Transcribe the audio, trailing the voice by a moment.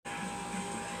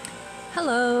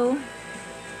Hello,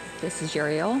 this is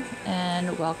Uriel,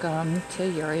 and welcome to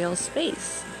Uriel's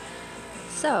Space.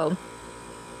 So,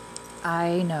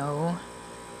 I know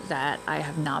that I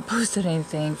have not posted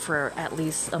anything for at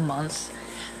least a month.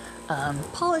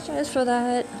 Apologize for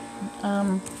that.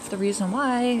 The reason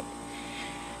why,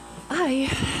 I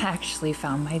actually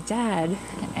found my dad,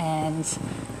 and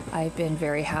I've been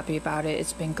very happy about it.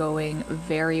 It's been going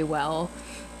very well.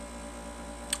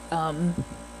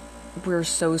 We're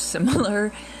so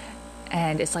similar,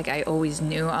 and it's like I always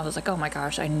knew. I was like, oh my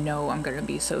gosh, I know I'm gonna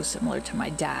be so similar to my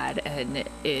dad, and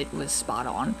it was spot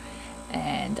on.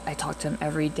 And I talk to him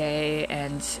every day,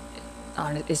 and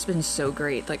it's been so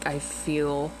great. Like, I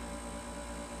feel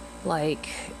like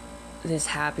this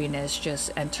happiness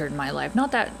just entered my life.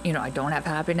 Not that, I don't have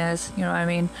happiness, you know what I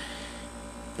mean?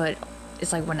 But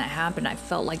it's like when that happened, I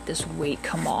felt like this weight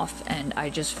come off, and I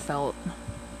just felt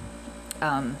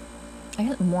I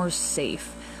got more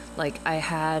safe. Like, I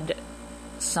had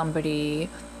somebody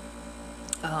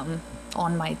on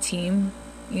my team,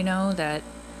 that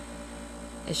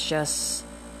it's just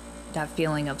that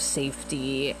feeling of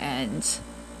safety and,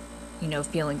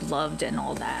 feeling loved and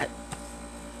all that.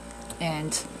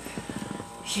 And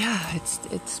yeah,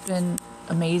 it's been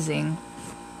amazing.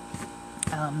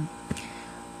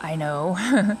 I know,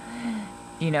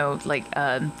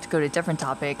 to go to a different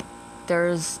topic,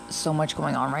 there's so much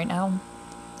going on right now.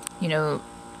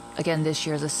 Again, this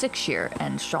year is a 6th year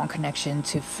and strong connection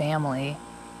to family.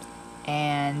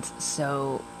 And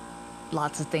so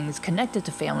lots of things connected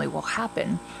to family will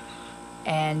happen.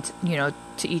 And, to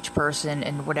each person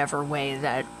in whatever way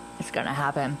that it's going to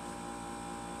happen.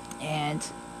 And,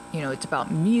 it's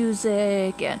about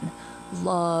music and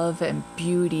love and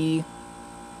beauty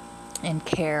and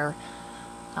care.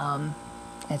 And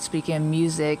speaking of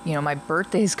music, my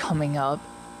birthday's coming up,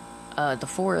 the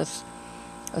 4th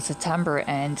of September,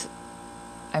 and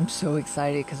I'm so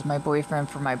excited because my boyfriend,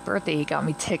 for my birthday, he got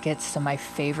me tickets to my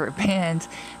favorite band,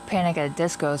 Panic at the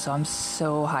Disco, so I'm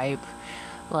so hype.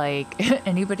 Like,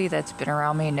 anybody that's been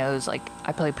around me knows, like,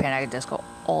 I play Panic at the Disco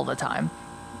all the time.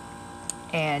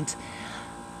 And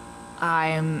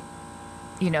I'm,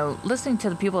 listening to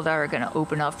the people that are going to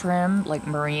open up for him, like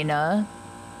Marina.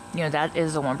 That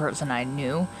is the one person I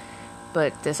knew.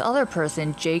 But this other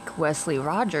person, Jake Wesley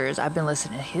Rogers, I've been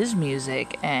listening to his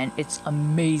music, and it's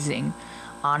amazing.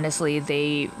 Honestly,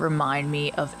 they remind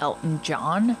me of Elton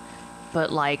John, but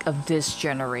like of this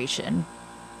generation.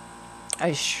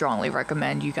 I strongly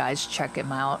recommend you guys check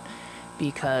him out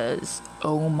because,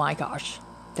 oh my gosh,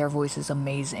 their voice is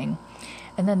amazing.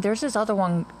 And then there's this other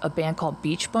one, a band called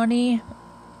Beach Bunny.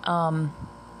 I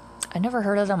never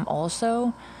heard of them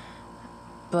also.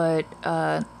 But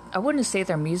I wouldn't say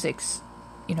their music's,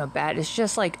 bad. It's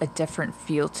just like a different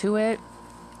feel to it.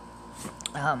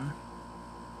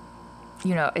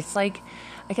 It's like,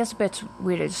 I guess a bit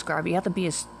weird to describe. You have to be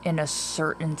in a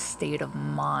certain state of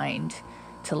mind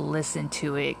to listen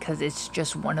to it because it's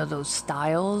just one of those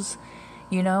styles,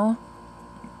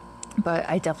 But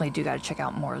I definitely do got to check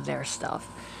out more of their stuff.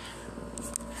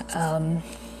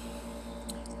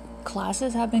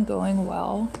 Classes have been going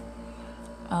well.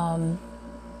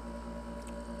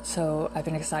 So I've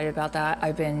been excited about that.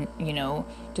 I've been, doing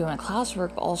my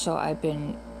classwork. Also, I've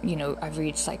been, I've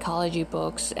read psychology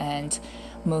books and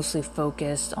mostly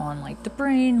focused on, like, the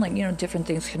brain, like, different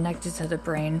things connected to the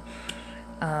brain.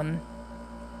 And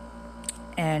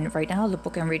right now, the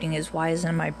book I'm reading is Why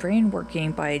Isn't My Brain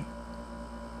Working by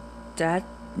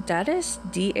Datis,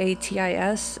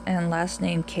 D-A-T-I-S, and last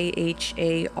name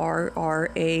K-H-A-R-R-A-Z-I-A-N.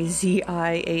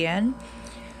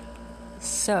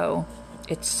 So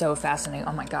it's so fascinating.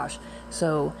 Oh my gosh.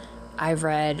 So I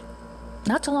read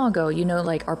not too long ago,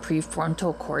 like our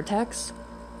prefrontal cortex.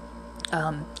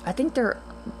 I think they're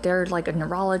like a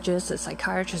neurologist, a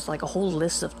psychiatrist, like a whole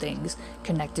list of things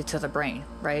connected to the brain,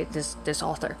 right? This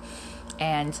author.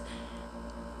 And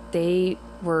they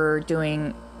were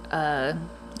doing, they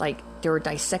were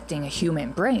dissecting a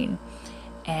human brain.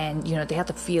 And, they have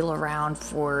to feel around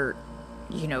for,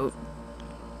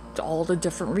 all the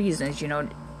different reasons,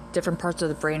 different parts of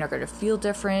the brain are going to feel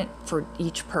different for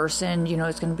each person,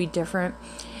 it's going to be different.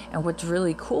 And what's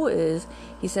really cool is,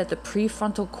 he said the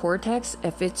prefrontal cortex,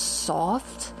 if it's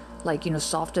soft, like,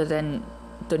 softer than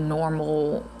the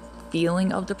normal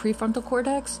feeling of the prefrontal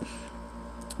cortex,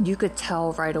 you could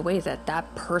tell right away that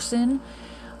that person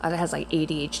either has like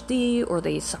ADHD or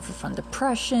they suffer from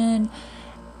depression.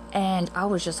 And I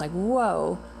was just like,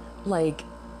 whoa, like,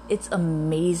 it's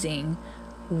amazing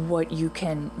what you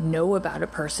can know about a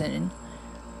person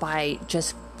by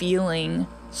just feeling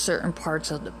certain parts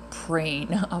of the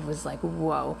brain. I was like,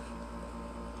 whoa.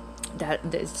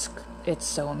 it's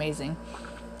so amazing.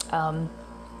 And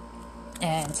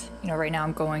right now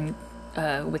I'm going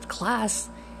with class.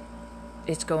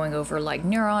 It's going over like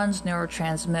neurons,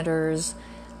 neurotransmitters,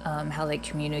 how they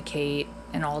communicate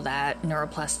and all that,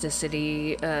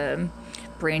 neuroplasticity,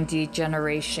 brain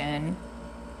degeneration,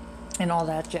 and all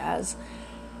that jazz.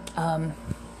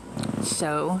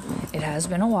 So it has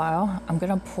been a while. I'm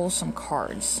gonna pull some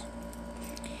cards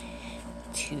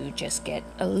to just get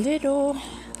a little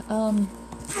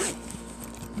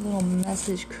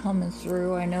message coming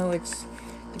through. I know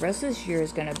the rest of this year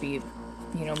is gonna be,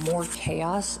 more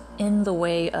chaos in the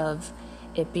way of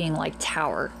it being like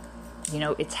Tower.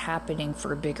 It's happening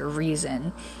for a bigger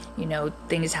reason.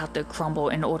 Things have to crumble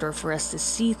in order for us to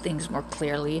see things more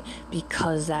clearly,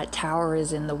 because that tower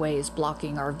is in the way, is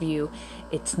blocking our view.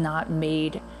 It's not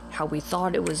made how we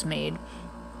thought it was made,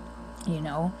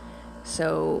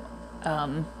 So,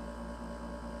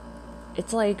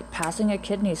 it's like passing a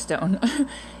kidney stone.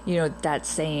 That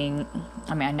saying,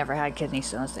 I mean, I never had kidney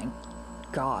stones, thank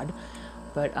God.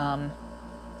 But,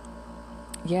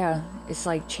 yeah, it's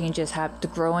like changes happen, the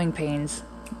growing pains,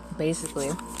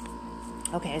 basically.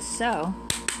 Okay, so,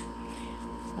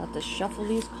 I have to shuffle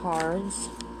these cards,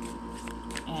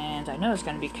 and I know it's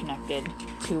going to be connected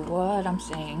to what I'm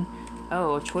saying.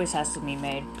 Oh, a choice has to be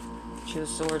made. Choose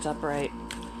swords upright.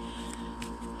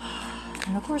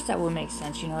 And of course that would make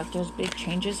sense, if there's big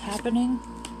changes happening.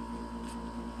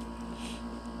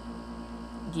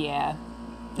 Yeah,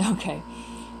 okay.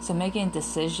 So making a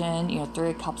decision, Three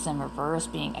of Cups in reverse,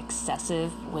 being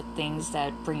excessive with things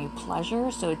that bring you pleasure.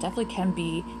 So it definitely can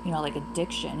be, like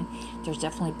addiction. There's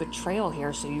definitely betrayal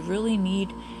here. So you really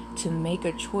need to make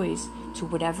a choice to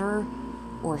whatever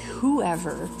or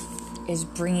whoever is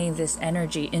bringing this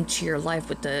energy into your life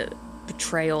with the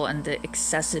betrayal and the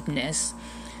excessiveness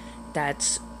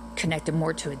that's connected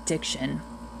more to addiction.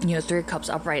 Three of Cups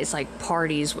upright is like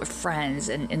parties with friends,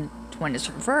 and when it's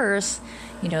reverse,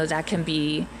 that can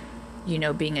be,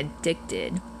 being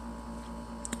addicted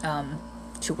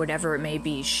to whatever it may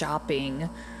be, shopping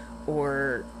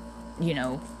or,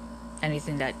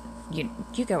 anything that you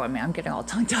get what I mean. I'm getting all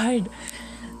tongue-tied.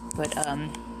 But,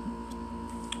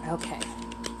 okay.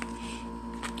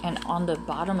 And on the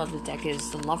bottom of the deck is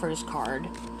the Lover's card.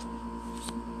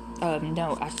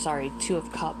 Two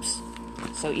of Cups.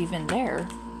 So even there,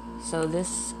 so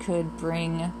this could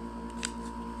bring,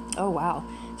 oh wow,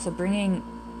 so bringing,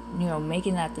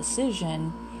 making that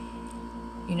decision,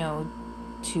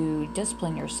 to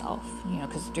discipline yourself,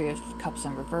 because Three of Cups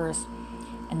in reverse,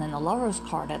 and then the Lover's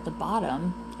card at the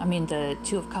bottom, the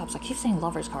Two of Cups, I keep saying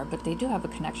Lover's card, but they do have a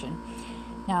connection.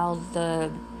 Now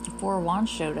the Four of Wands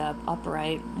showed up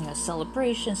upright,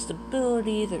 celebration,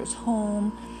 stability, there's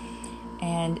home,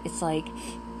 and it's like,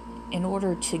 in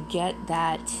order to get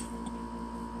that,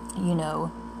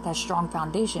 that strong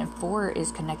foundation, Four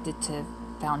is connected to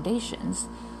foundations,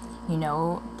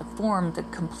 the form, the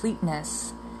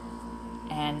completeness,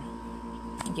 and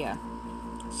yeah,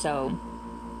 so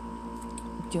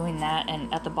doing that.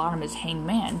 And at the bottom is Hanged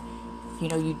Man.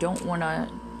 You don't want to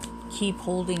keep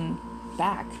holding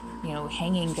back,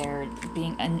 hanging there,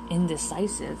 being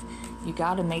indecisive. You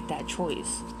got to make that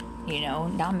choice.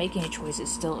 Not making a choice is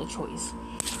still a choice.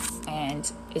 And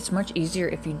it's much easier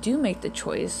if you do make the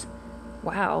choice.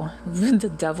 Wow, the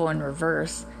Devil in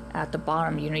reverse at the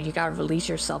bottom. You got to release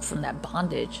yourself from that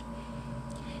bondage.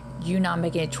 You not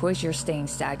making a choice, you're staying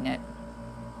stagnant.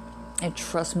 And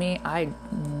trust me, I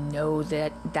know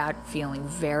that feeling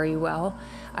very well.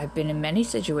 I've been in many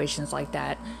situations like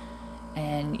that.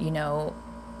 And,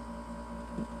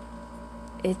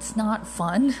 it's not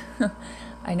fun.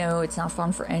 I know it's not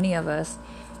fun for any of us,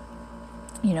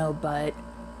 but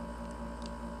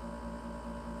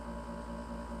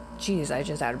geez, I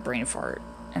just had a brain fart.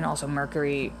 And also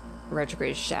Mercury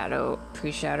retrograde shadow,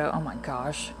 pre-shadow, oh my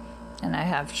gosh. And I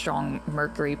have strong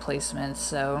Mercury placements,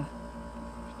 so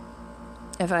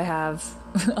if I have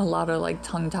a lot of like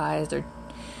tongue ties, or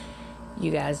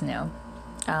you guys know.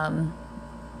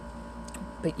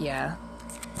 But yeah,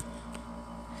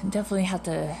 definitely have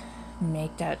to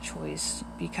make that choice,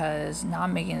 because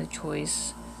not making the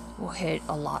choice will hit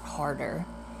a lot harder.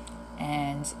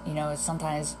 And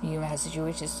sometimes you have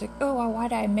situations like, oh, why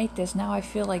did I make this? Now I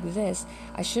feel like this.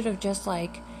 I should have just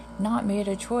like not made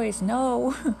a choice.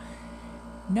 No.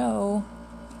 No.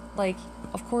 Like,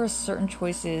 of course, certain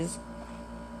choices,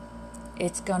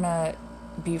 it's gonna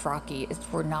be rocky.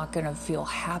 We're not gonna feel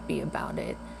happy about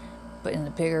it. But in the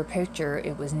bigger picture,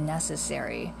 it was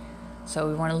necessary. So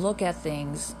we want to look at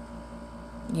things,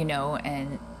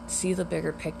 and see the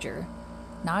bigger picture.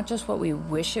 Not just what we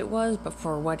wish it was, but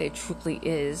for what it truly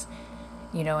is.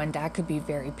 and that could be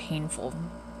very painful,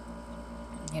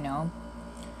 you know.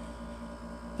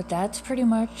 But that's pretty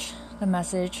much the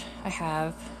message I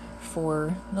have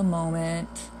for the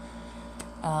moment.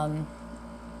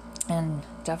 And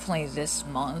definitely this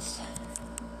month.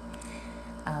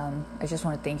 I just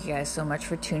want to thank you guys so much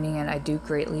for tuning in. I do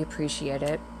greatly appreciate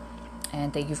it.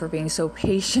 And thank you for being so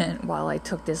patient while I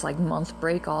took this month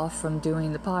break off from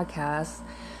doing the podcast.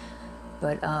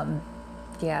 But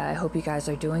yeah, I hope you guys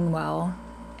are doing well.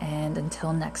 And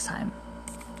until next time,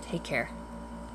 take care.